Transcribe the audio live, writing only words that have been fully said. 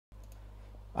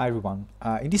Hi everyone.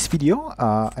 In this video,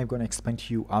 I'm going to explain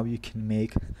to you how you can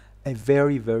make a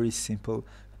very simple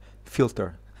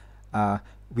filter uh,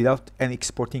 without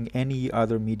exporting any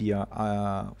other media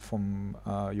from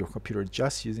your computer,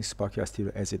 just using specular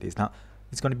Studio as it is. Now,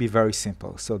 it's going to be very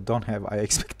simple, so don't have high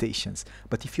expectations.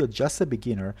 But if you're just a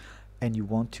beginner and you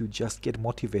want to just get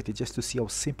motivated just to see how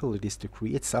simple it is to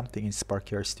create something in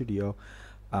specular Studio,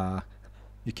 uh,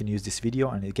 you can use this video.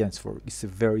 And again, it's a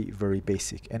very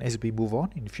basic, and as we move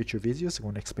on in future videos, I'm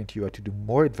going to explain to you how to do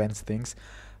more advanced things,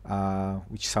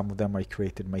 which some of them I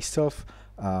created myself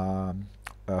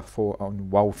for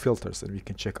on wow filters, and you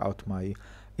can check out my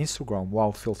Instagram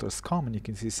wowfilters.com and you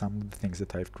can see some of the things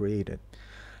that I've created.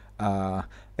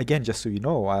 Again, just so you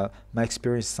know, my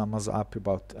experience sums up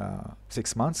about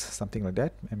 6 months, something like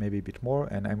that, and maybe a bit more.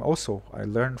 And I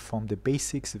learned from the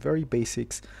basics, very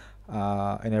basics,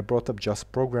 and I brought up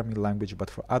just programming language. But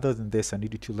for other than this, I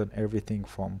needed to learn everything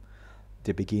from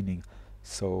the beginning.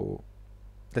 So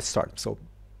let's start. So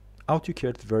how to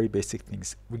create very basic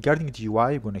things. Regarding the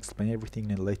UI, I'm going to explain everything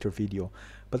in a later video.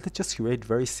 But let's just create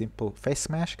very simple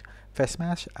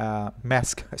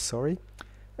mask, sorry.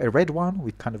 A red one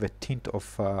with kind of a tint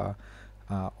of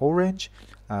orange,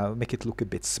 make it look a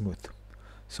bit smooth.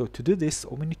 So to do this,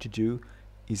 all we need to do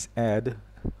is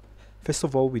first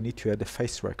of all, we need to add a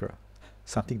face tracker,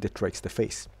 something that tracks the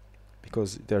face,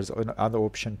 because there's another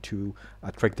option to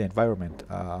track the environment,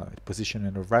 position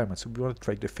and environment. So we want to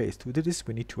track the face. To do this,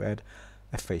 we need to add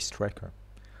a face tracker.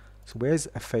 So where's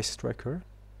a face tracker?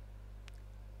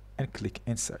 And click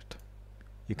Insert.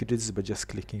 You could do this by just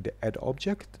clicking the Add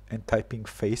Object and typing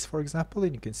face, for example,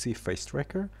 and you can see face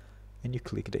tracker, and you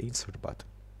click the Insert button.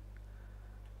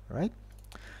 Right?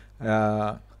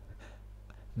 Now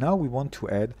we want to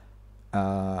add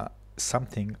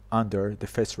something under the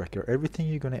face tracker. Everything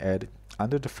you're going to add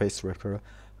under the face tracker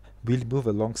will move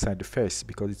alongside the face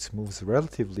because it moves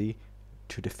relatively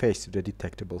to the face, to the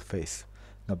detectable face.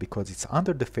 Now, because it's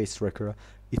under the face tracker,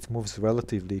 it moves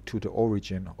relatively to the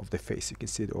origin of the face. You can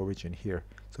see the origin here.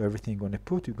 So everything you're going to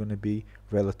put is going to be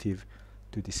relative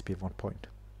to this P1 point.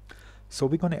 So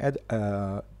we're going to add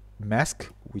a mask,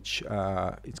 which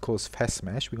it calls face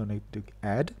mesh. We're going to do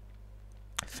add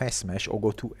face mesh, or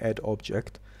go to add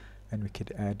object, and we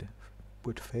can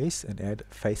put face and add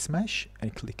face mesh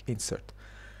and click insert.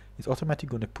 It's automatically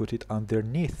going to put it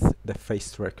underneath the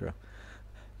face tracker.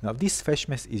 Now this face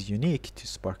mesh is unique to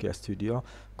specular Studio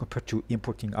compared to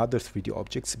importing other 3D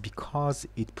objects because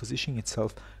it positions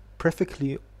itself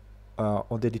perfectly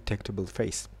on the detectable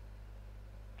face.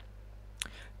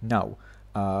 Now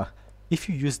if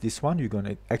you use this one, you're going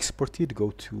to export it, go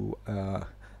to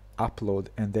upload,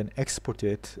 and then export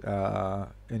it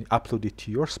and upload it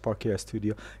to your specular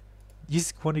Studio. This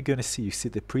is what you're going to see. You see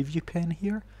the preview pane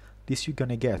here? This you're going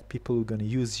to get. People are going to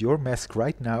use your mask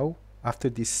right now after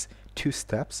these 2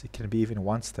 steps. It can be even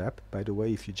 1 step. By the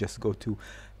way, if you just go to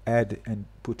add and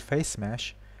put face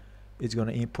mesh, it's going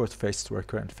to import face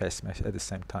tracker and face mesh at the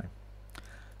same time.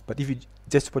 But if you,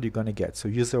 that's what you're going to get. So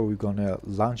user, we're going to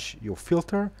launch your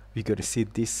filter. We're going to see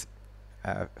this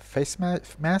face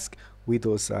mask with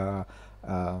those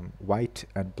white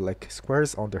and black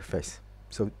squares on their face.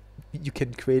 So you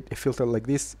can create a filter like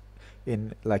this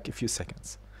in like a few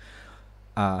seconds.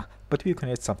 But we can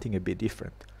add something a bit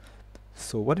different.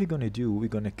 So what we're going to do, we're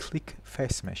going to click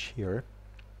face mesh here,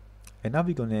 and now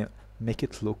we're going to make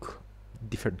it look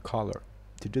different color.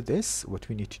 To do this, what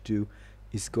we need to do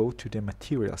is go to the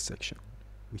material section,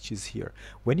 which is here.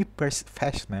 When you press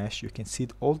face mesh, you can see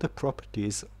all the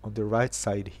properties on the right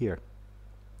side here.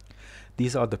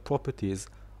 These are the properties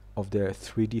of the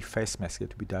 3D face mask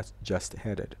that we just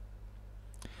added.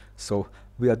 So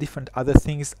we have different other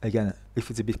things. Again, if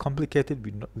it's a bit complicated,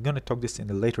 we're going to talk this in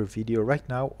a later video. Right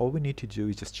now, all we need to do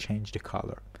is just change the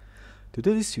color. To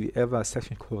do this, we have a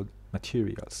section called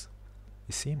materials.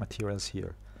 You see materials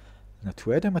here. Now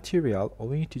to add a material, all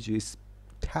we need to do is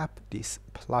tap this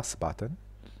plus button,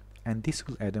 and this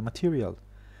will add a material.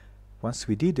 Once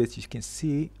we did it, you can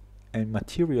see a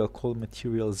material called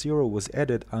material 0 was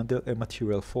added under a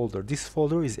material folder. This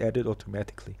folder is added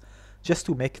automatically, just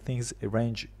to make things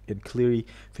arranged and clearly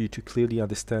for you to clearly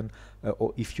understand,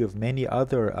 or if you have many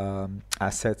other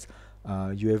assets,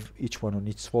 you have each one on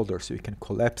each folder, so you can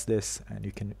collapse this and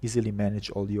you can easily manage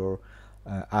all your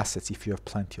assets if you have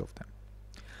plenty of them.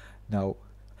 Now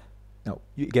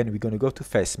again, we're going to go to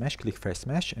face mesh, click face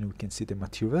mesh, and we can see the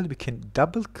material. We can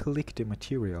double click the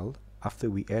material after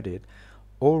we add it,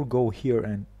 or go here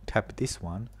and tap this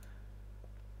one,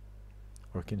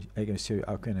 or I can show you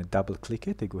how can I double click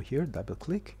it. I go here, double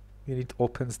click, and it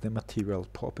opens the material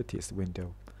properties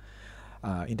window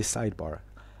in the sidebar.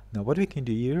 Now what we can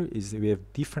do here is we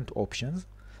have different options,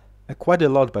 quite a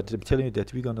lot, but I'm telling you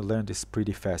that we're going to learn this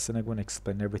pretty fast, and I'm going to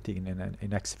explain everything in the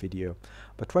next video.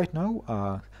 But right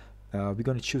now we're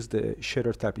going to choose the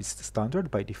shader type is standard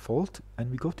by default,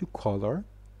 and we go to color,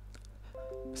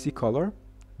 see color.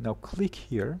 Now click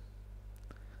here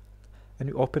and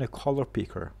we open a color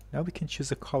picker. Now we can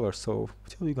choose a color, so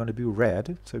we're going to be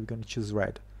red, so we're going to choose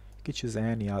red. You can choose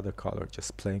any other color,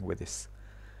 just playing with this,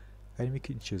 and we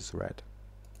can choose red.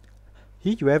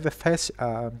 Here you have a face,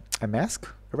 a mask,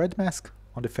 a red mask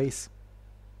on the face.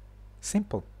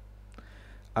 Simple.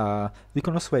 We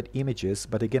can also add images,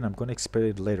 but again I'm going to explain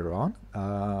it later on.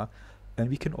 And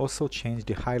we can also change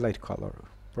the highlight color.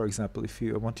 For example, if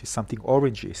you want something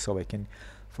orangey, so I can,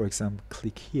 for example,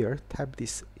 click here, tap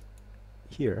this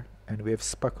here, and we have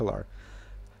specular,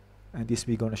 and this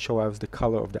we're going to show us the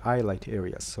color of the highlight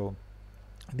area. So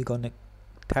we're going to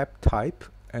tap type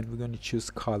and we're going to choose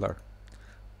color.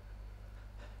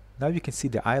 Now you can see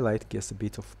the highlight gets a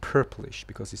bit of purplish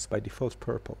because it's by default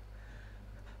purple.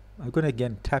 I'm going to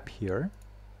again tap here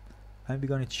and we're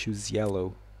going to choose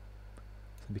yellow.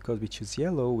 So because we choose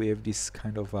yellow, we have this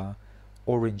kind of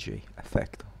orangey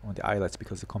effect on the highlights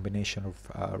because the combination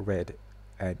of red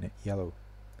and yellow.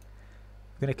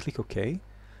 I'm going to click OK.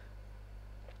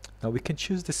 Now we can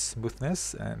choose the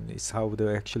smoothness, and it's how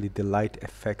the light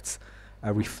affects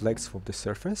reflects from the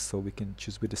surface. So we can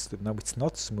choose with the now it's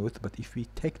not smooth, but if we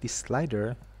take this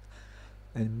slider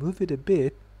and move it a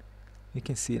bit, you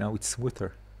can see now it's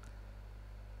smoother.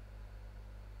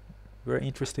 Very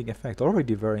interesting effect,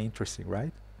 already very interesting,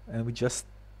 right? And we just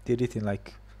did it in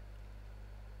like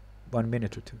 1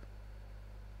 minute or two.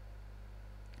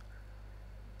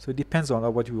 So it depends on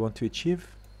what we want to achieve.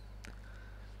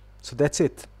 So that's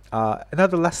it.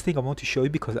 Another last thing I want to show you,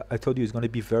 because I told you it's going to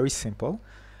be very simple.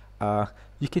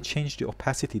 You can change the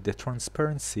opacity, the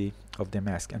transparency of the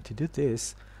mask, and to do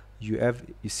this you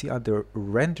see under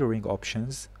rendering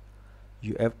options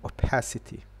you have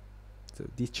opacity. So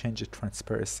this changes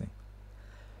transparency,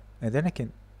 and then I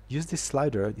can use this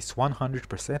slider, it's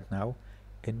 100% now,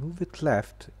 and move it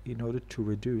left in order to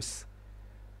reduce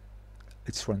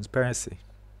its transparency.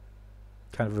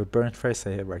 Kind of a burnt face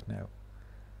I have right now,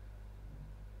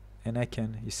 and I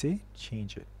can, you see,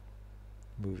 change it,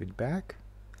 move it back,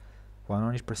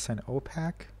 100%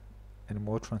 opaque and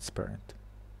more transparent.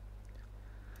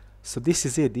 So this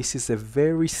is it. This is a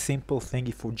very simple thing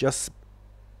if for just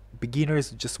beginners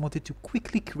who just wanted to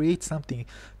quickly create something,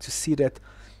 to see that,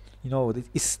 you know,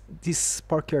 this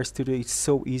SparkAI Studio is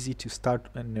so easy to start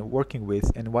and working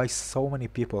with, and why so many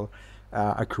people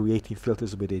are creating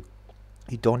filters with it.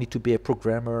 You don't need to be a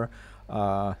programmer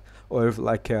or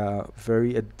like a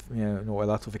very a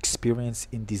lot of experience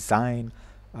in design,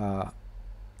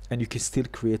 and you can still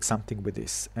create something with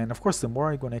this. And of course, the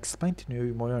more I'm going to explain to you,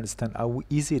 the more you understand how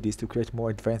easy it is to create more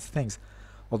advanced things.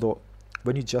 Although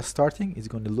when you're just starting, it's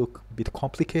going to look a bit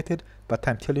complicated, but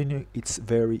I'm telling you, it's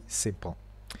very simple.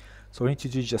 So what you need to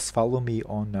do is just follow me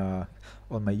on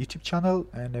my YouTube channel,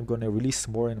 and I'm going to release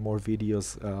more and more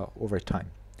videos over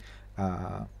time.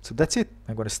 So that's it.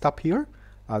 I'm going to stop here.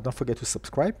 Don't forget to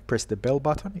subscribe, press the bell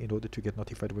button in order to get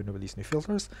notified when we release new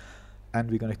filters, and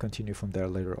we're going to continue from there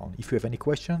later on. If you have any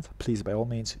questions, please by all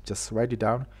means just write it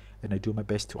down, and I do my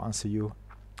best to answer you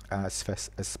as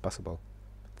fast as possible.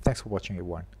 Thanks for watching,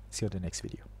 everyone. See you in the next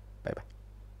video. Bye bye.